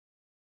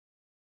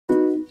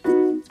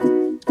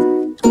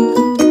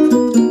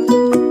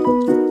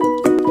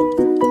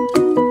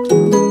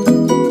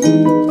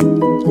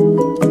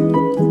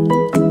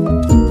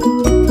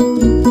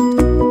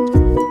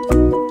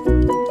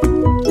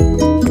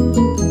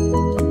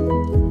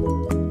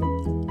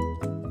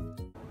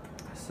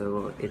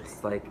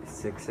It's like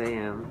 6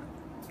 a.m.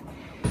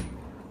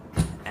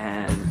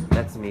 and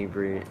that's me,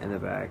 Bree, in the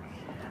back.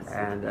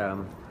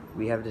 And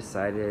we have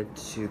decided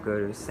to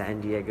go to San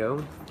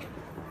Diego.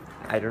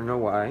 I don't know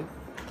why.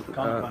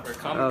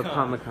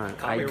 Comic-Con.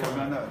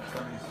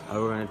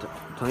 Oh, we're going to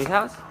Tony's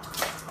house?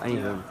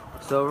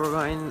 So we're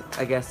going,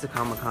 I guess, to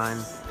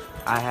Comic-Con.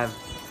 I have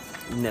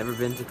never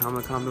been to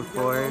Comic-Con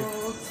before,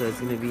 so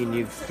it's going to be a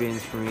new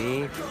experience for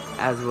me,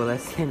 as well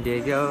as San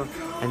Diego.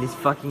 And these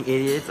fucking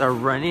idiots are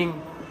running.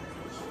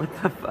 What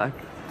the fuck?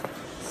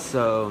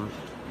 So,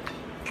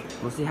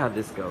 we'll see how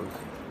this goes.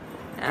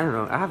 I don't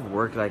know, I have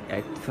work like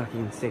at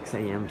fucking 6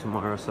 a.m.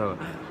 tomorrow, so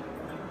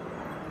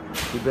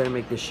we better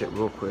make this shit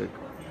real quick.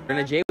 We're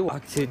gonna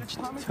jaywalk to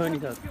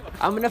Tony's house.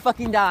 I'm gonna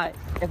fucking die.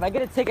 If I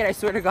get a ticket, I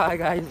swear to God,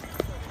 guys.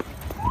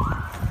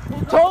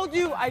 Told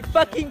you! I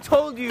fucking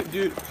told you,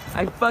 dude.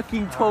 I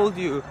fucking told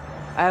you.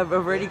 I have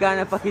already gotten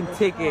a fucking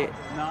ticket.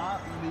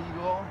 Not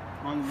legal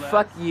unless...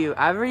 Fuck you.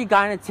 I've already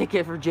gotten a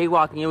ticket for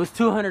jaywalking. It was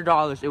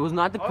 $200. It was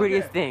not the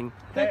prettiest thing.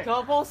 The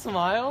couple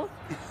smiled?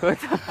 What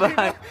the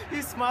fuck?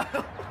 He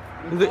smiled.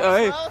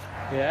 Hey.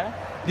 Yeah?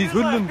 These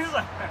hoodlums.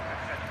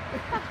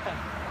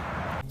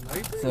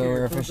 So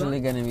we're officially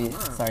gonna be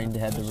starting to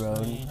head the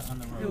road.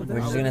 We're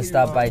just gonna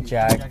stop by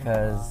Jack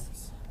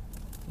because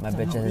my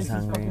bitch is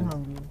hungry.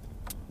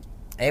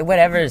 Hey,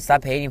 whatever.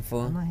 Stop hating,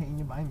 fool. I'm not hating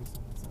you. Buying me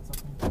something, so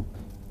it's okay.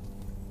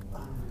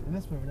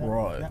 This way,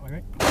 Right. That way,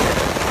 right?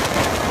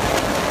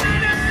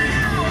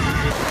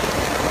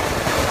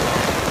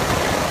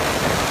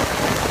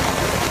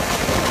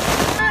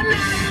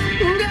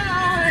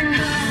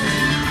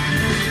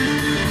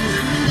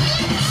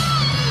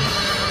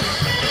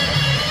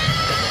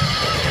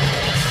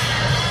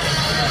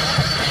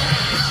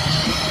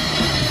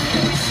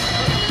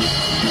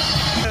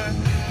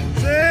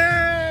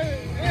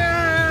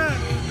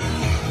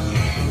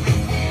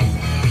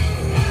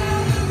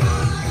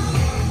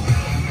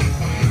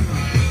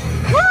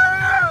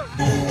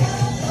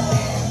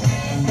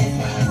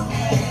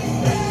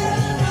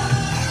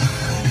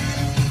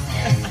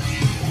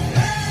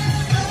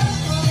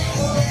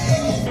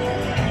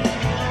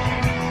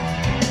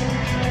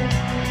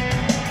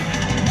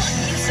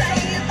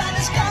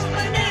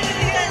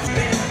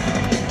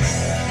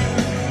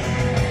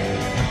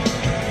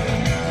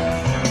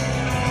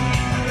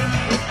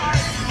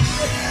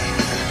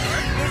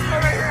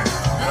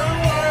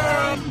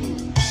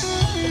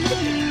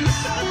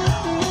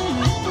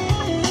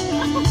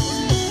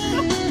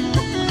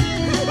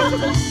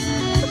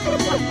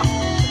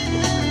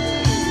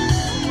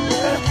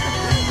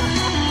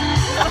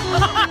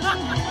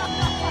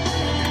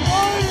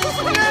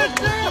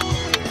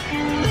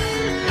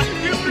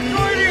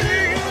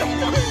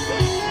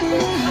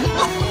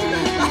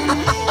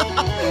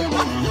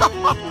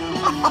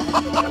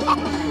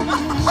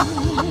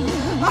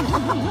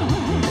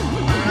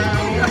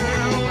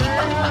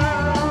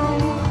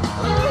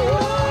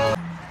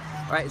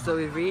 Alright, so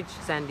we've reached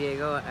San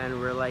Diego and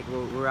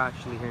we're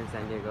actually here in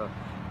San Diego.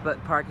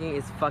 But parking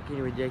is fucking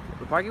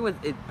ridiculous.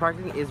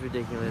 Parking is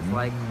ridiculous.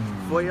 Like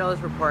 $40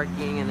 for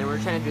parking, and then we're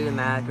trying to do the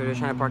math. We're just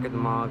trying to park at the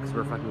mall because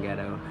we're fucking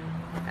ghetto,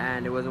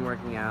 and it wasn't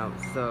working out.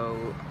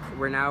 So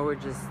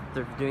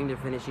they're doing the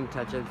finishing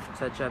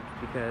touch-ups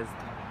because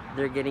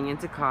they're getting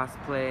into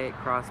crossplay.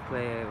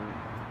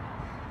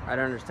 I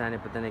don't understand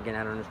it, but then again,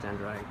 I don't understand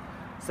right.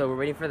 So we're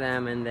waiting for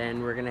them, and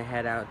then we're gonna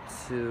head out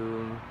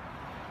to.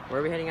 Where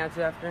are we heading out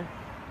to after?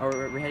 Or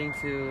we're heading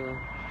to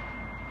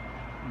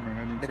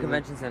the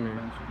convention center.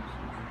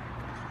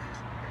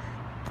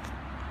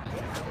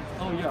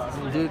 Oh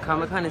yeah. Dude,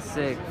 Comic-Con is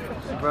sick.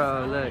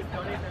 Bro, look.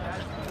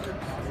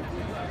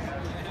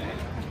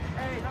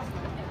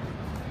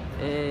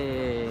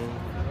 Hey.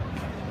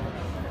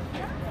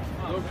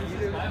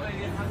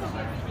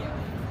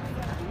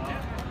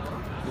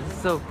 This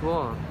is so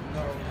cool.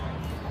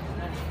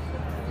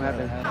 What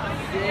happened?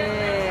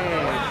 Sick.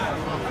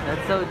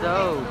 That's so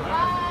dope.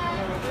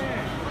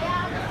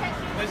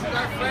 This is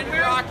our friend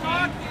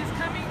Rocky. Is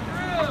coming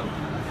through.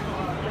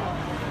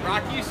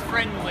 Rocky's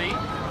friendly.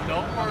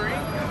 Don't worry.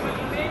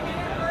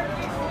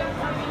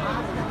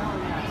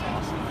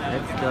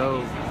 That's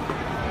dope.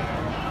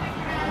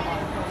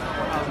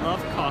 I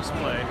love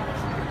cosplay.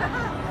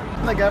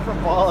 The guy from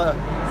Paula.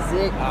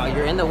 Sick. Oh,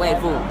 you're in the way,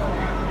 fool.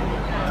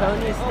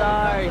 Tony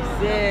Stark.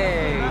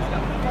 Sick.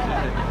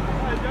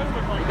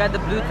 You got the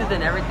Bluetooth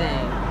and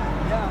everything.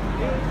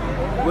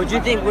 What'd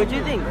you think?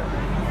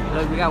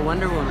 Look, we got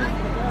Wonder Woman.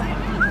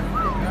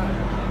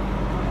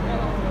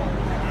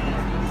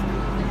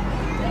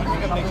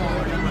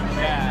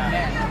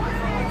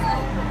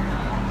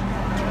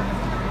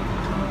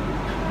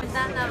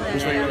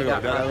 Which way you want to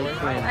go? Harley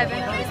Quinn.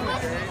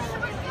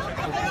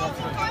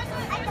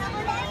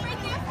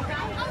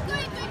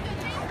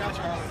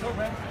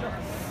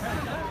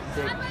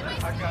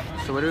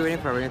 So what are we waiting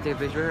for? We're gonna take a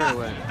picture of her or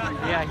what?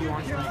 Yeah, he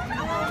wants to.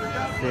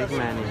 Sick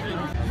Manny.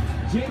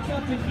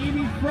 Jacob and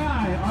Evie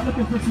Fry are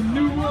looking for some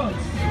new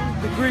looks.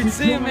 The Green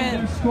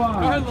Seaman.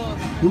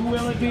 Who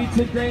will it be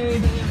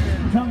today?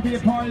 come be a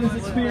part of this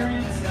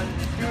experience.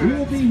 We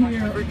will be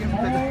here all weekend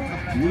long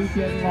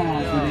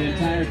for the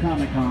entire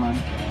Comic-Con.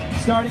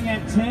 Starting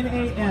at 10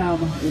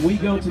 a.m., we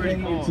go today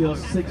until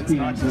 6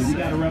 p.m. So you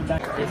gotta run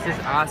back. This is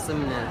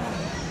awesomeness.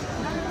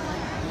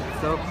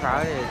 So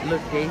crowded.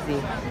 Look, Daisy.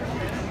 You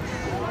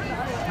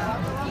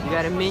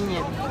got a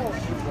minion.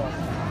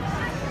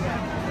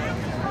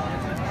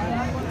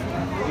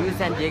 Dude,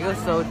 San Diego's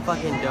so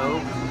fucking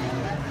dope.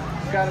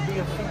 Gotta be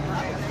a feet.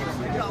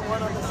 You got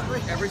one on the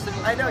street. Every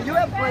single. I know you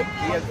have like.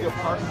 You have your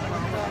park.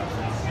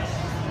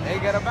 Hey,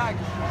 get a bag.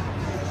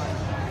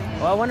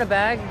 Oh, I want a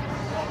bag.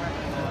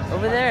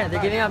 Over there, they're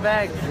giving out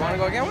bags. You want to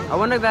go get one? I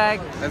want a bag.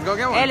 Let's go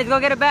get one. Hey, let's go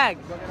get a bag.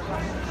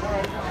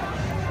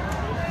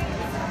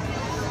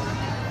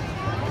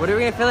 What are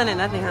we gonna fill in it?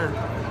 Nothing, huh?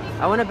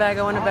 I want a bag.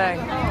 I want a bag.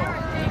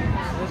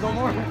 There's no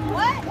more.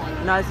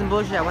 What? No, it's some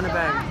bullshit. I want a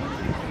bag.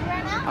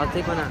 I'll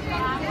take one out.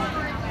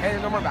 Hey,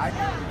 there's no more bags.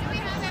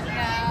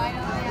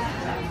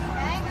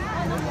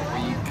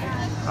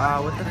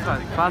 What the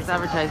fuck? False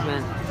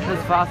advertisement. This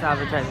is false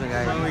advertisement,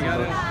 guys. Oh, we got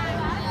it.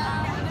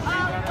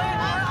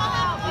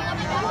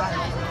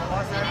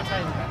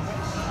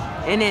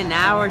 In an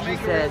hour, she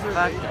says.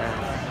 Fuck that.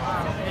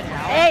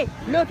 Hey,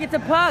 look, it's a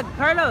pug.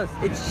 Carlos,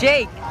 it's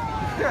Jake.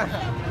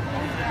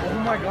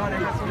 Oh my god, I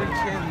got so many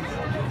chins.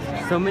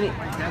 So many.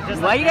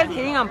 Why are you guys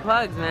hating on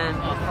pugs, man?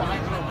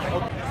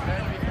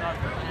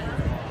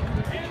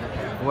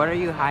 What are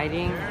you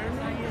hiding?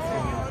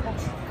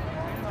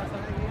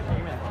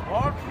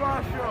 Watch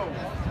my show.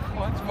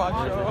 Watch my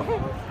show.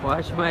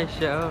 Watch my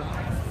show.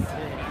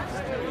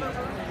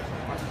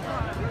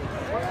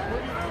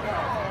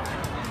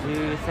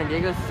 Dude, San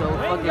Diego's so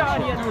fucking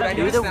chill. Dude, I need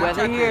Dude, to the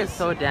weather Snapchat here is this.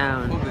 so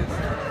down. Hold this.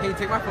 Can you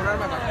take my phone out of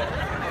my backpack?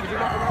 Can you take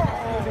my phone out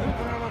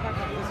of my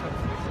backpack? This one.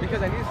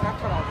 Because I need to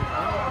Snapchat all this.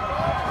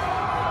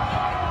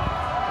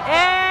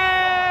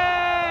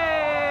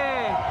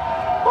 Hey!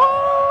 Woo!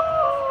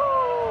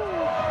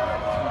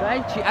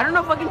 Guys, I don't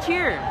know fucking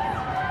cheer.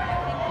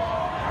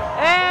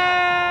 Hey!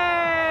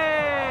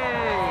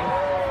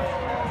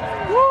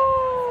 Woo!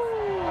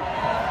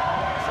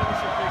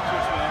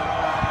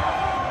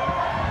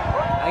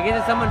 I guess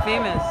it's someone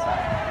famous.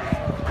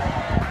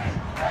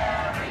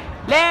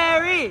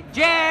 Larry!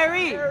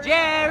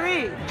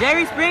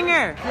 Jerry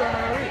Springer!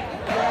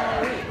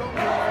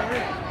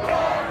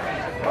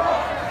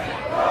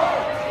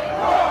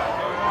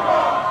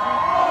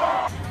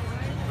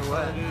 For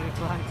what?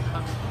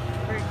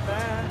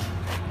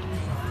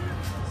 I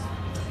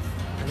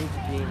need to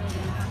pee.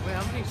 Wait,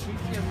 how many sheets do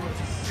you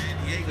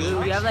have?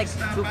 Dude, we have like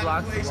 2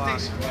 blocks to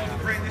walk.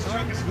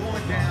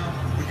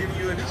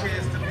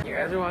 You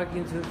guys are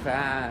walking too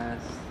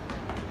fast.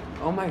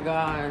 Oh my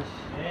gosh.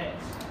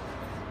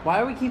 Why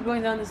do we keep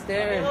going down the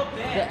stairs?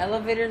 The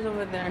elevator's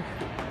over there.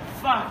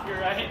 Fuck, you're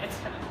right.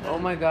 Oh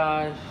my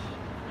gosh.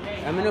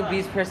 I'm an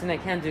obese person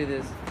that can't do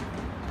this.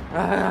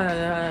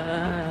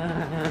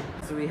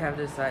 So we have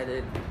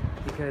decided,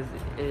 because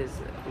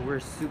we're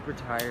super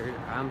tired.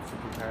 I'm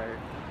super tired.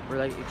 We're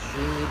like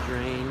extremely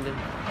drained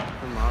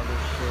from all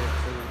this shit.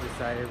 So we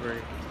decided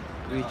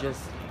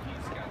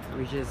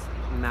we just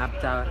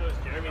mapped out a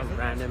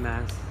random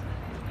ass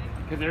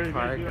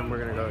park, and we're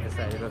gonna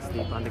decide to go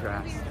sleep on the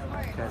grass.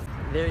 Because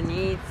there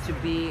needs to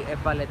be a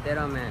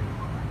paletero, man.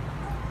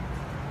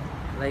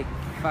 Like,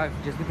 fuck,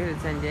 just because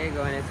it's San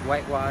Diego and it's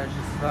whitewashed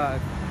as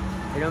fuck,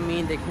 it don't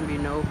mean there can be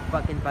no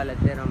fucking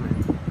paletero,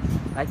 man.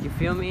 Like, you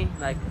feel me?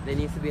 Like, there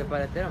needs to be a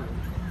paletero, man.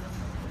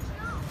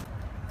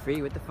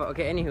 Free, what the fuck?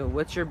 Okay, anywho,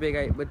 what's your big,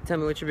 tell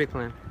me what's your big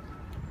plan?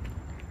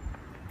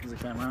 Is the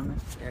camera on me?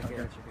 Yeah, okay, Okay.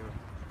 that's your camera.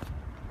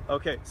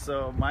 Okay,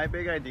 so my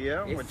big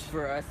idea, It's which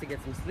for us to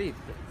get some sleep.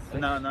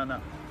 no.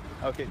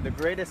 Okay, the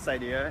greatest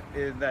idea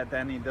is that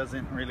Danny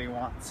doesn't really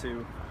want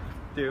to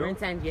We're in do,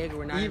 San Diego,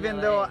 we're not even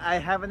in though LA. I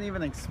haven't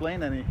even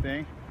explained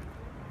anything,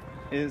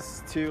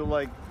 is to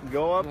like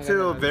go up Oh my to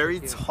God, a no, very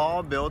thank you.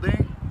 tall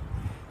building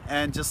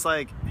and just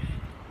like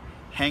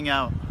hang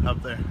out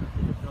up there.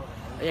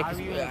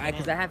 Yeah,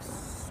 because I have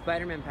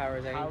Spider-Man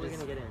powers. I can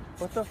just get in.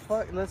 What the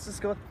fuck? Let's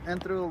just go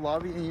enter the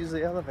lobby and use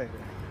the elevator.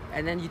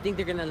 And then you think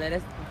they're gonna let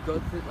us go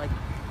to, like,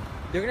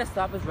 they're gonna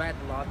stop us right at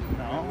the lobby.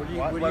 No, What are you,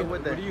 why- what why are you,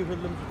 would they? What are you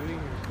hoodlums doing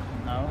here?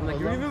 No. I'm like,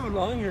 you don't even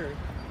belong here.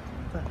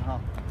 What the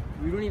hell?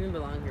 We don't even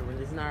belong here.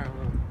 This is not our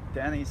home.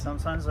 Danny,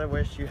 sometimes I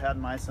wish you had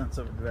my sense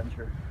of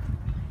adventure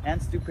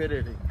and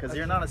stupidity, because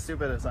you're not as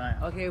stupid as I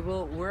am. Okay,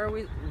 well, where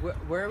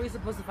are we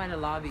supposed to find a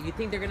lobby? You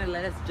think they're gonna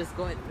let us just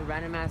go in the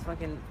random ass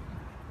fucking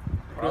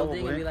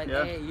building and be like,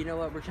 yeah. hey, you know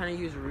what? We're trying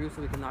to use a roof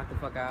so we can knock the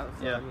fuck out.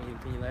 So Yeah. I mean,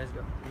 can you let us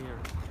go? Yeah.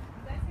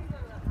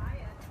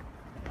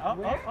 Oh.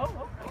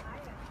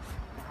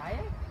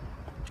 Hyatt?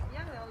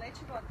 Yeah, they'll let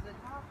you go to the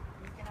top.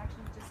 You can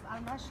actually just,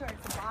 I'm not sure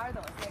it's a bar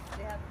though. It's like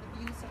they have the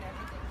views and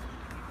everything.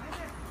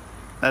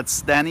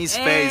 That's Danny's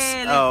Hey, face.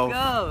 let's Oh,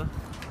 go.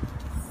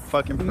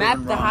 fucking proven Map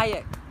the wrong.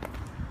 Hyatt.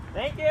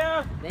 Thank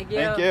you. Thank you.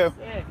 Thank you.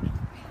 Yeah.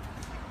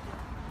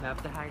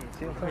 Map the Hyatt.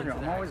 See, I We're told going you, to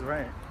I'm the always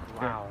Hyatt.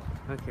 right. Wow.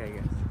 Okay, I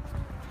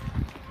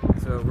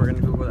guess. So we're gonna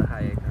Google the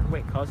Hyatt now.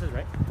 Wait, Carlos is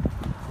right.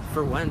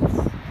 For once.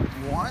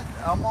 What?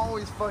 I'm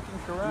always fucking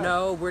correct.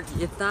 No,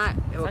 it's not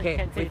okay.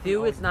 can't say With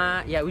you, it's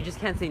not. Yeah, we just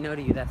can't say no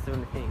to you. That's the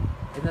only thing.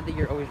 It's not that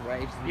you're always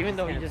right. It's just we Even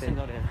though you can't just say- said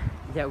no to him.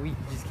 Yeah, we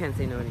just can't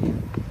say no to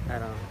you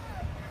at all.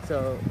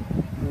 So,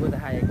 with the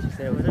Hayek, she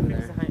said it was Was it over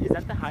because there. the Hyatt? Is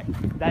that the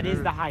Hyatt? That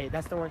is the Hyatt.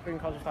 That's the one freaking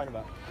college was talking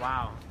about.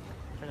 Wow.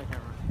 Turn the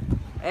camera.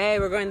 Hey,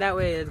 we're going that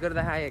way. Let's go to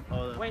the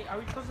Hayek. Wait, are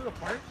we close to the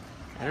park?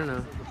 I don't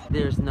know.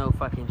 There's no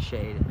fucking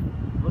shade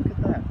Look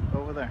at that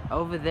over there.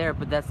 over there,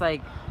 but that's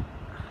like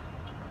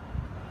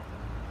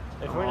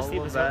If we're gonna All sleep,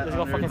 of let's that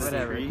go under fucking the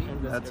sleep. tree,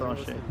 That's all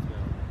shit.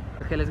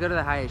 okay. Let's go to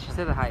the Hyatt. She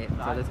said the Hyatt,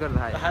 so let's go to the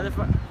Hyatt.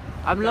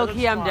 I'm that low looks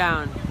key. I'm fun.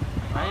 down.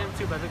 I am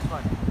too, but it looks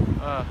fun.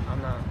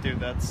 I'm not. Dude,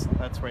 that's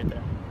right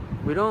there.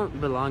 We don't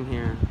belong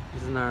here.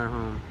 This is not our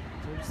home.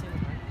 Can we just say the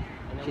Hyatt?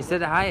 And then She we'll said go-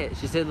 the Hyatt.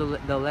 She said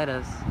they'll let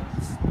us.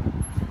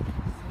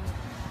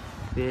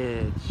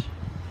 Bitch.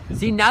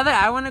 See, now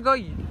that I want to go,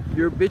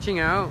 you're bitching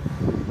out.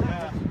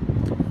 Yeah.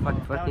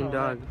 Fuck, fucking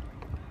dog.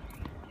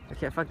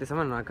 Okay, fuck this. I'm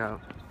gonna knock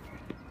out.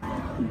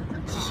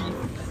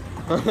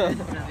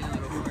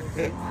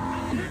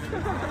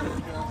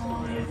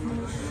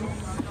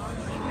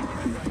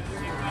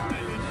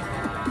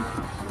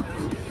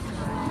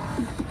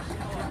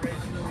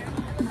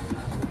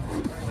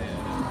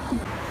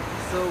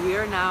 So we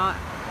are now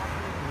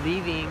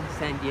leaving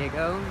San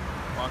Diego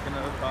Walking to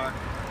the park.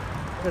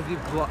 because we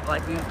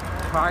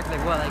parked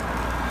like what, like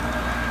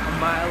a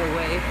mile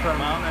away from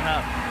Mile and a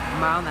half.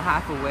 mile and a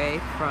half away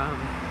from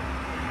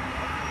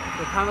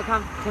the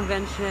Comic-Con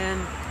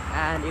convention,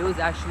 and it was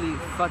actually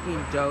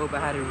fucking dope. I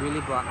had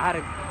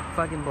a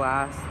fucking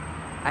blast.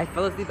 I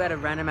fell asleep at a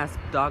random ass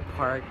dog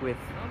park with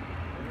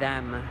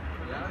them,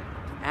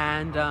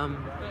 and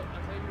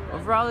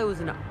overall it was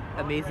an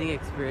amazing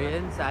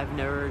experience. I've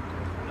never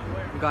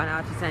gone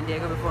out to San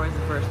Diego before. It's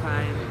the first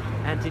time,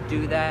 and to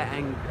do that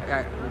and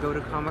go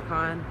to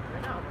Comic-Con,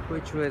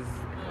 which was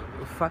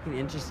fucking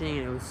interesting,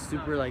 and it was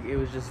super, like, it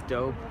was just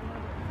dope.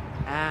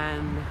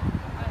 And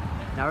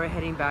now we're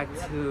heading back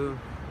to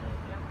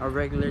our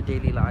regular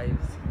daily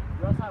lives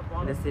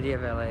in the city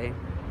of LA,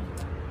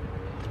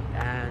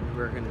 and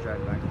we're gonna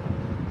drive back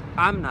home.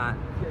 I'm not.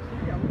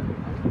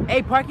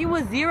 Hey, parking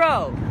was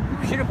 0.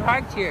 We should have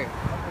parked here.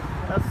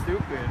 That's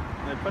stupid.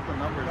 They put the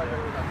numbers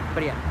there.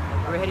 But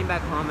yeah, we're heading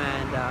back home,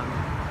 and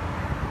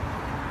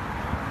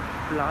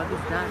vlog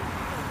is done.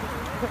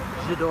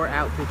 Jador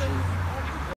out, bitches.